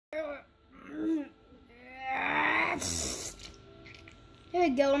There we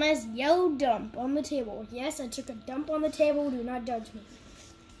go, nice yellow dump on the table. Yes, I took a dump on the table. Do not judge me.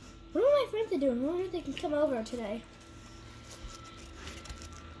 What are my friends doing? I wonder if they can come over today.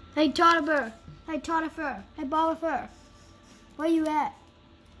 Hey, Tottifer. Hey, Tottifer. Hey, Bolifer. Where you at?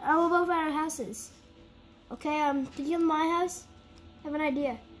 Oh, we're both at our houses. Okay, can you come to my house? I have an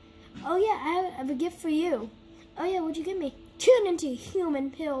idea. Oh, yeah, I have a gift for you. Oh, yeah, what'd you give me? Turn into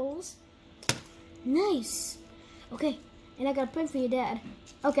human pills. Nice. Okay, and I got a print for your dad.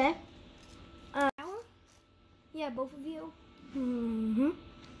 Okay. Yeah, both of you.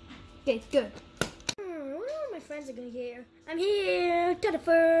 Okay, good. What are my friends are gonna hear? I'm here,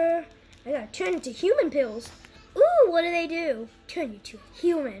 Tottifer. I gotta turn into human pills. Ooh, what do? Turn you to a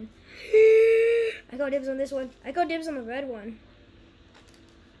human. I got dibs on this one. I got dibs on the red one.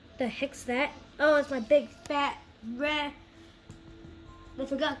 The heck's that? Oh, it's my big fat red. I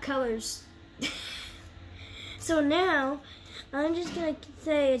forgot colors. So now, I'm just gonna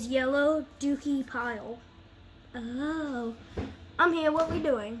say it's yellow dookie pile. Oh, I'm here. What we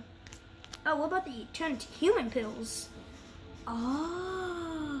doing? Oh, what about the turn to human pills?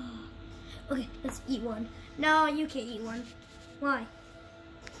 Oh, okay. Let's eat one. No, you can't eat one. Why?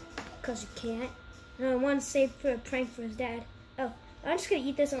 Cause you can't. No, one's saved for a prank for his dad. Oh, I'm just gonna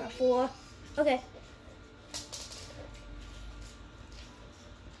eat this on the floor. Okay.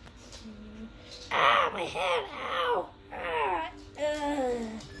 Ah, my head, ow!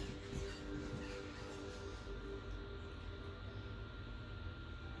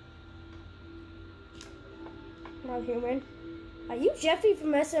 Not human. Are you Jeffy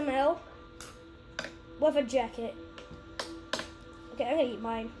from SML? With a jacket. Okay, I'm gonna eat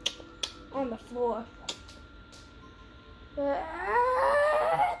mine. On the floor.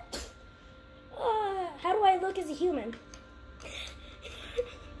 How do I look as a human?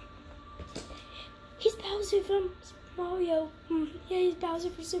 He's Bowser from Mario. Yeah, he's Bowser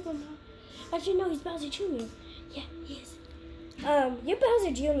from Super Mario. Actually, no, he's Bowser Jr. Yeah, he is. You're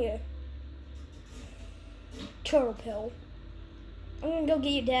Bowser Jr. Turtle pill. I'm gonna go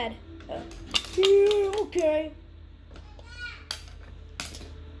get your dad. Yeah, okay.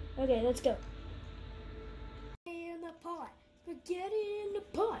 Okay, let's go. In the pot. Spaghetti in the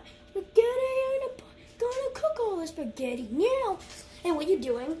pot. Spaghetti in the pot. Gonna cook all the spaghetti now. And what you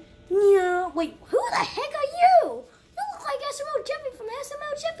doing? Yeah. Wait, who the heck are you? You look like SML Jeffy from the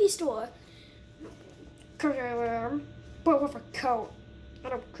SML Jeffy store. Cause I am, but with a coat.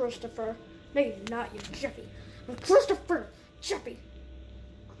 And I'm Christopher. No, you're not. You're Jeffy. I'm Christopher Jeffy.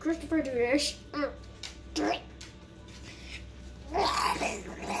 Christopher Dish.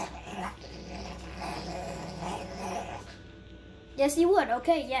 Yes, you would.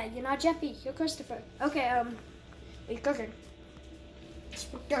 Okay, yeah, you're not Jeffy. You're Christopher. Okay, what are you cooking?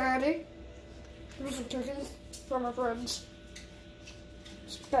 Spaghetti. Listen to this from my friends.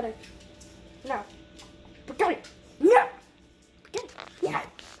 Spaghetti. No. Spaghetti. No. Spaghetti. No.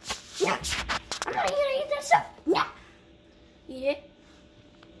 No. I'm not gonna eat that stuff. No. Eat it.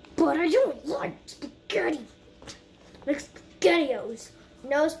 But I don't like spaghetti. Like SpaghettiOs.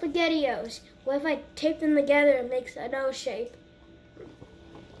 No SpaghettiOs. What if I tape them together and makes a nose shape?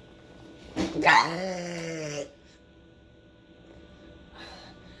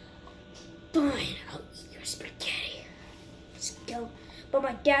 Fine, I'll eat your spaghetti. Let's go. But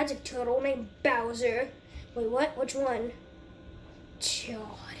my dad's a turtle named Bowser. Wait, what? Which one?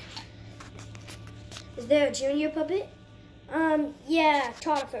 God. Is there a junior puppet? Yeah,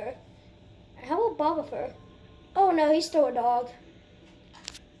 Tottifer. How about Bobifer? Oh no, he's still a dog.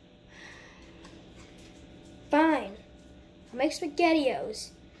 Fine. I'll make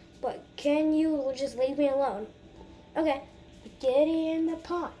SpaghettiOs. But can you just leave me alone? Okay. Spaghetti in the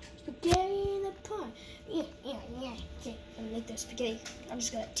pot. Spaghetti in the pot. Yeah. Okay, I'm gonna make the spaghetti. I'm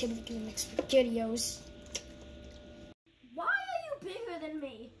just gonna typically make SpaghettiOs. Why are you bigger than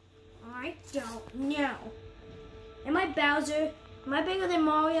me? I don't know. Am I Bowser? Am I bigger than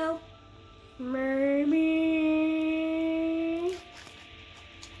Mario? Maybe.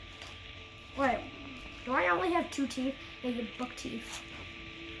 Wait, do I only have 2 teeth? They have buck teeth.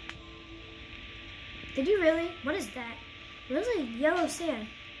 Did you really? What is that? It looks like yellow sand.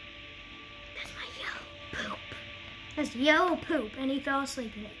 That's my yellow poop. That's yellow poop, and he fell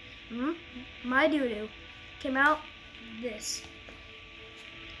asleep in it. My doo-doo came out this.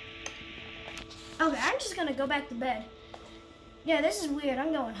 Okay, I'm just gonna go back to bed. Yeah, this is weird.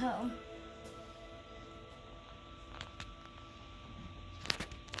 I'm going home.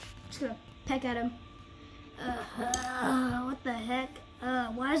 Just gonna peck at him. What the heck?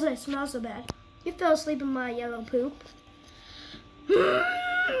 Why does it smell so bad? You fell asleep in my yellow poop.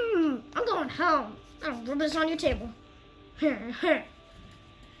 home. I'm gonna rub this on your table. Here, here.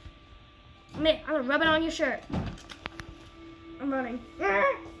 I'm gonna rub it on your shirt. I'm running.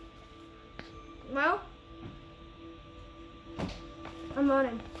 Well, I'm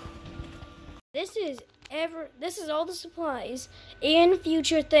running. This is all the supplies and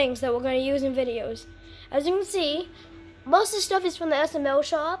future things that we're going to use in videos. As you can see, most of the stuff is from the SML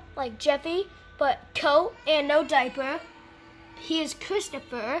shop, like Jeffy, but coat and no diaper. Here's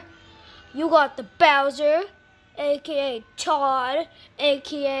Christopher. You got the Bowser, aka Todd,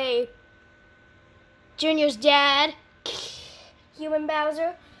 aka Junior's dad, human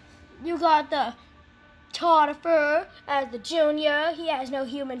Bowser. You got the Toddifer as the Junior. He has no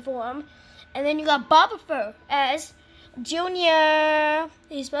human form. And then you got Bobifer as Junior.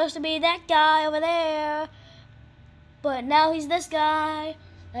 He's supposed to be that guy over there. But now he's this guy.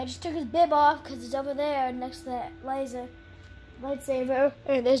 I just took his bib off because it's over there next to that lightsaber.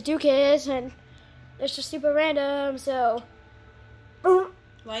 And there's Dukas, and it's just super random, so.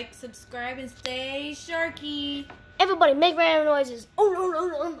 Like, subscribe, and stay sharky. Everybody make random noises.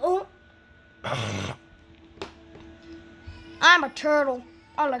 Oh. I'm a turtle.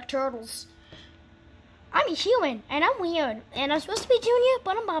 I like turtles. I'm a human, and I'm weird. And I'm supposed to be Junior,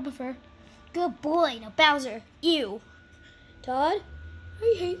 but I'm Bobifer. Good boy. Now, Bowser, you. Todd,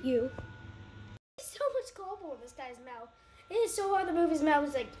 I hate you. There's so much gobble in this guy's mouth. It is so hard to move his mouth.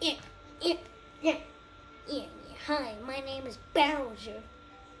 It's like, yeah. Hi, my name is Bowser.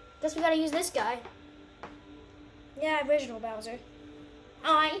 Guess we gotta use this guy. Yeah, original Bowser.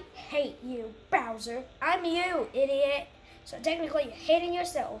 I hate you, Bowser. I'm you, idiot. So technically, you're hating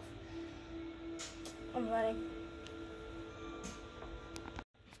yourself. I'm running.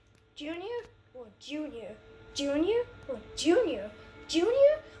 Junior or Junior? Junior or Junior?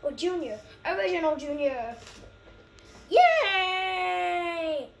 Junior or Junior? Original Junior.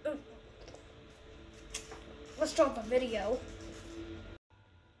 Yay! Let's drop a video.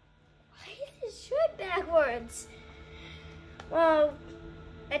 Why is this shirt backwards? Well,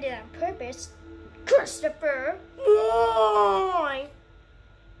 I did it on purpose. Christopher! Why?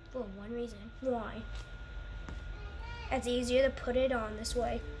 For one reason. Why? It's easier to put it on this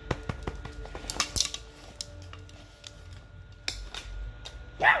way.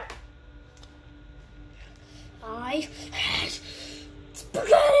 I had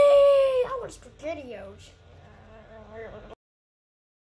spaghetti! I want SpaghettiOs.